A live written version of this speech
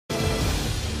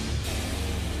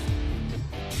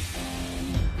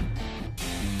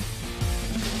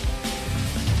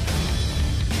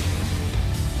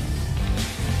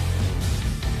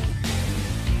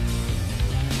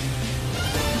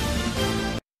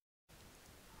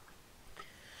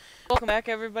Welcome back,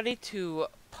 everybody, to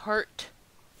part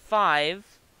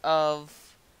 5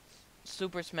 of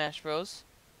Super Smash Bros.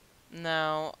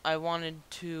 Now, I wanted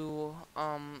to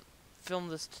film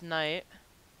this tonight,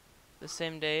 the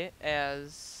same day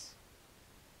as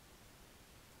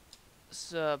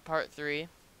part 3.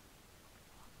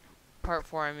 Part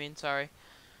 4, I mean, sorry.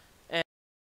 And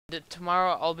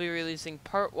tomorrow I'll be releasing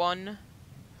part 1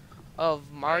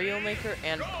 of Mario Maker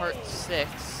and part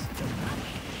 6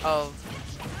 of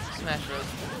Smash Bros.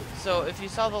 So if you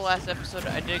saw the last episode,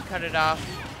 I did cut it off.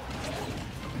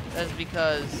 That's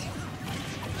because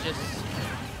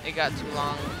it got too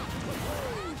long.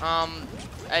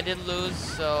 I did lose,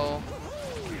 so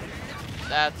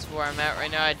that's where I'm at right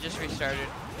now. I just restarted.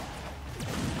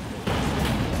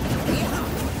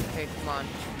 Okay, come on.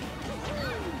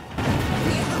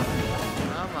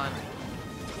 Come on.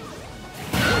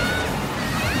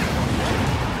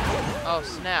 Oh,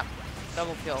 snap.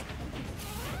 Double kill.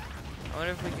 I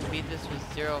wonder if we can beat this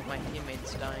with 0 of my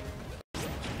teammates dying.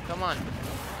 Come on.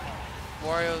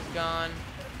 Wario's gone.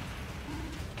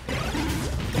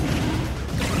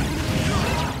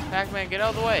 Pac-Man, get out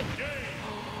of the way.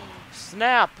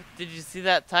 Snap! Did you see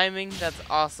that timing? That's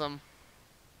awesome.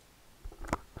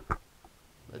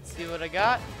 Let's see what I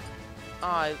got.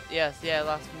 Ah, yes, yeah, I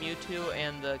lost Mewtwo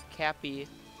and the Cappy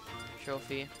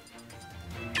trophy.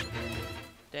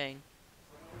 Dang.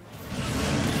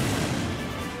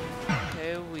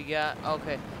 Okay, we got,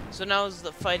 okay, so now is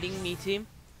the Fighting Me team.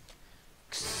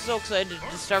 So excited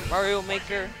to start Mario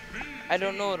Maker. I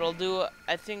don't know what I'll do.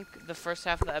 I think the first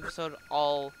half of the episode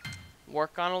I'll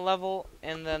work on a level,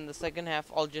 and then the second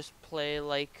half I'll just play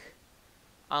like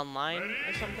online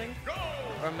or something.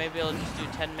 Or maybe I'll just do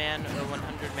 10-man or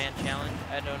 100-man challenge.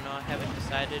 I don't know, I haven't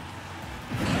decided.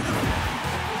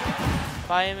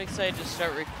 But I am excited to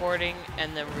start recording,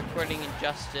 and then recording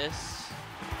Injustice.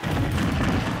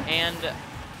 And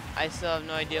I still have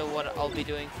no idea what I'll be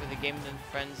doing for the Games and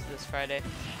Friends this Friday.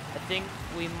 I think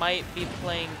we might be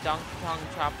playing Donkey Kong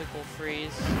Tropical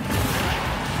Freeze,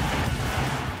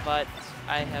 but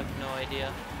I have no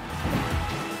idea.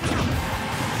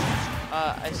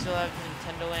 I still have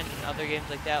Nintendo Land and other games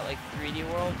like that, like 3D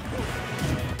World,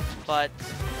 but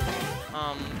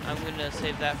I'm gonna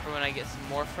save that for when I get some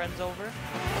more friends over.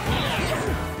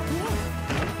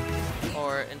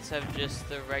 Or instead of just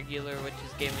the regular, which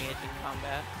is Gaming Agent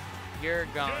Combat. You're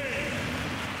gone.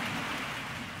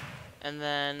 And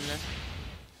then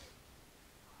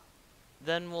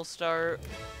we'll start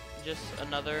just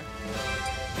another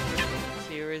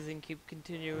series and keep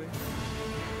continuing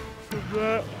from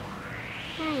that.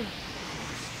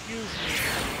 Excuse me.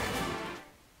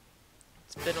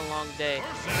 It's been a long day.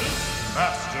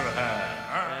 Master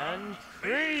Hand and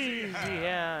Crazy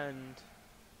Hand.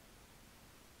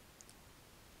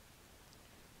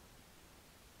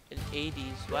 In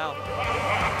 80s, wow.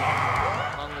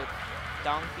 Along with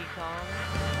Donkey Kong,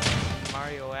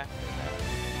 Mario after that.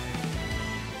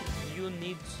 You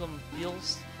need some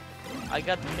pills? I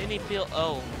got mini pill.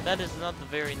 Oh, that is not the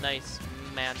very nice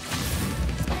man.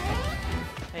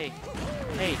 Hey,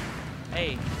 hey,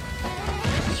 hey.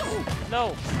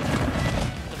 No!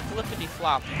 The flippity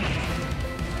flop.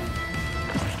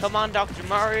 Come on, Dr.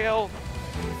 Mario.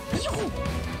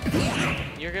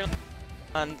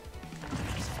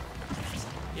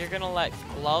 You're gonna let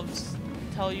gloves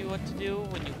tell you what to do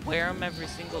when you wear them every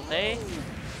single day?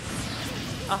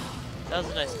 Oh, that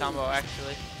was a nice combo,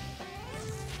 actually.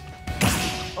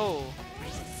 Oh.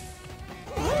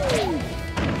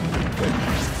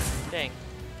 Dang.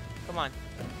 Come on.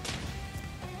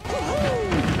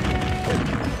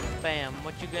 Bam.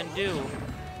 What you gonna do?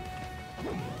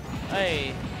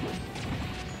 Hey.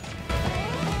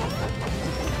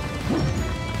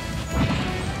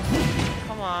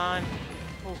 Come on.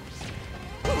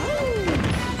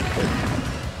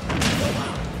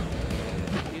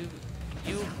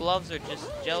 You gloves are just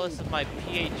jealous of my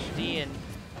PhD in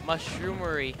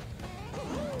mushroomery.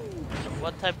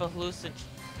 What type of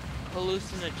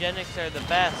hallucinogenics are the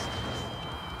best?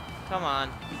 Come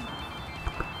on.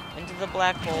 Into the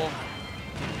black hole.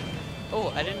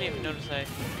 Oh, I didn't even notice I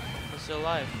was still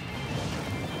alive.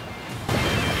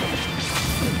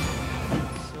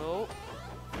 So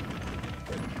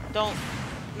don't.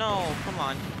 No, come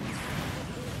on.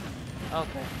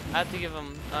 Okay, I have to give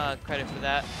him credit for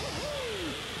that.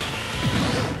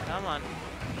 Come on.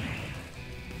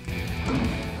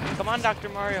 Come on, Dr.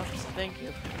 Mario. Thank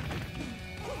you.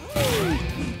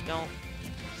 Don't.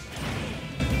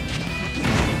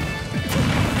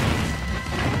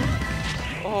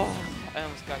 Oh, I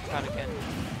almost got caught again.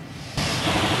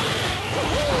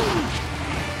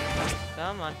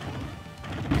 Come on.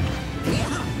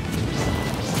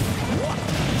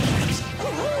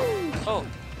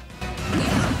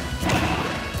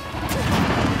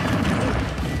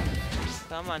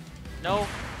 Come on. No.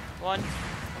 One.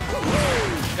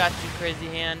 Got you, crazy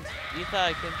hand. You thought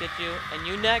I couldn't get you. And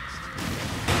you next.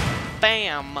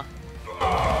 Bam.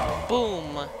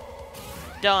 Boom.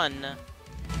 Done.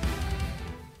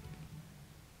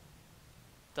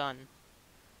 Done.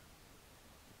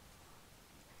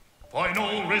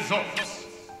 Final results.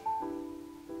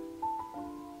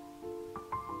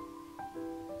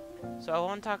 So I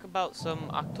want to talk about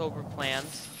some October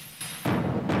plans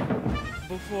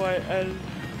before I end.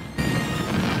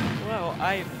 Wow,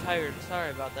 I'm tired.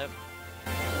 Sorry about that.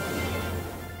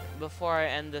 Before I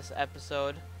end this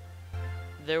episode,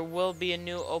 there will be a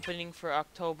new opening for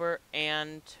October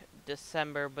and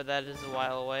December, but that is a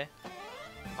while away.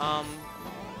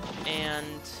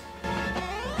 And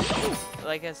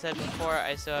like I said before,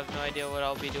 I still have no idea what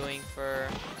I'll be doing for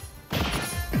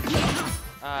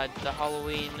the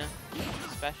Halloween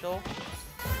special.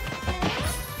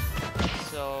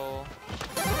 So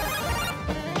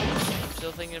I'm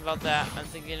still thinking about that. I'm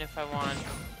thinking if I want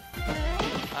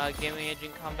gaming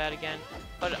agent combat again,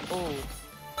 but oh,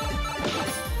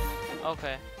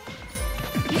 okay.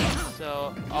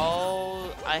 So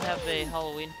I have a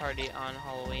Halloween party on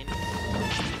Halloween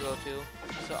to go to.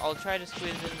 So I'll try to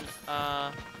squeeze in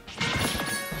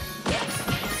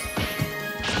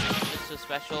just a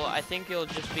special. I think it'll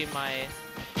just be my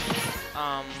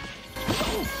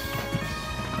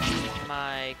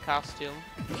my costume.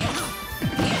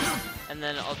 And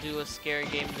then I'll do a scary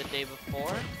game the day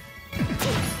before.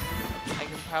 I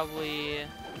can probably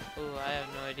ooh, I have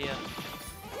no idea.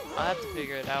 I'll have to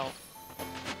figure it out.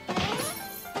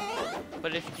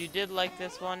 But if you did like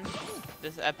this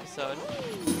episode,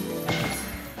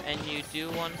 and you do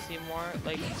want to see more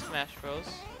like Smash Bros,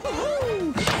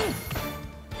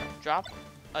 drop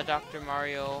a Dr.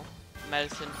 Mario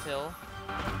medicine pill.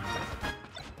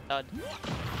 There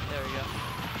we go.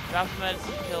 Drop a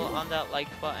medicine pill on that like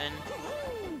button.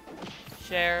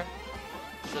 Share,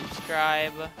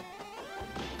 subscribe,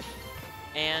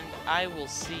 and I will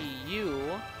see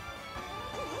you.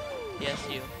 Yes,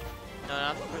 you. No,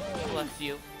 not the person to the left.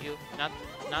 You. Not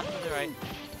to the right.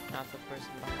 Not the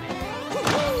person behind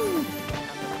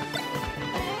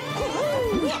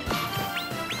you.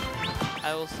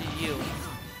 I will see you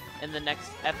in the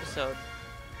next episode.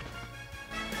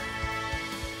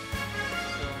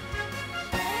 So,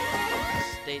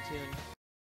 stay tuned.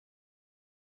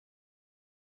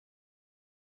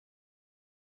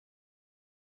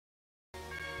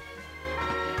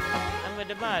 I'm with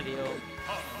the Mario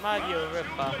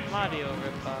Ripoff.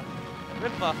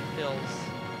 Ripoff pills.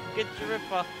 Get your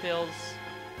Ripoff pills.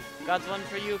 God's one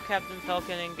for you, Captain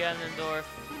Falcon and Ganondorf.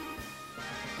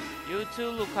 You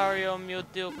too, Lucario,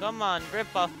 Mewtwo. Come on,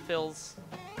 Ripoff pills.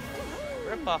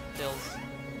 Ripoff pills.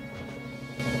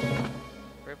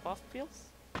 Ripoff pills?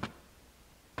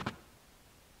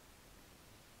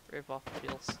 Ripoff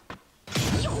pills.